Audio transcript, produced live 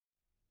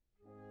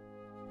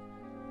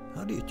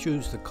How do you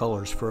choose the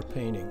colors for a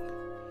painting?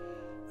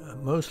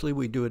 Mostly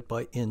we do it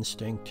by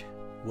instinct,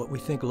 what we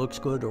think looks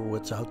good or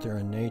what's out there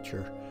in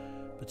nature.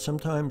 But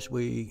sometimes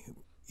we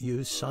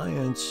use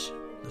science,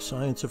 the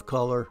science of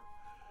color,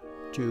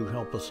 to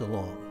help us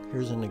along.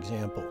 Here's an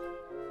example.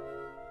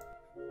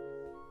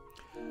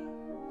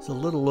 It's a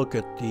little look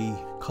at the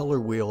color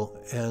wheel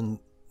and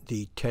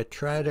the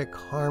tetradic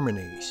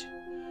harmonies.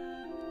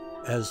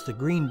 As the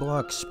green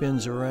box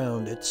spins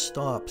around, it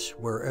stops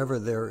wherever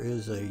there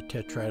is a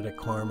tetradic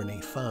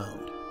harmony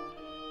found.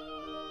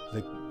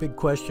 The big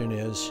question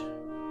is,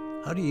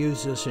 how do you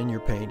use this in your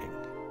painting?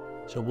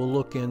 So we'll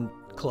look in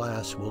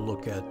class, we'll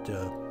look at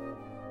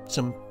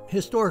some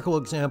historical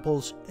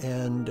examples,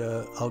 and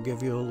I'll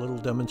give you a little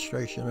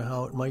demonstration of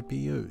how it might be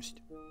used.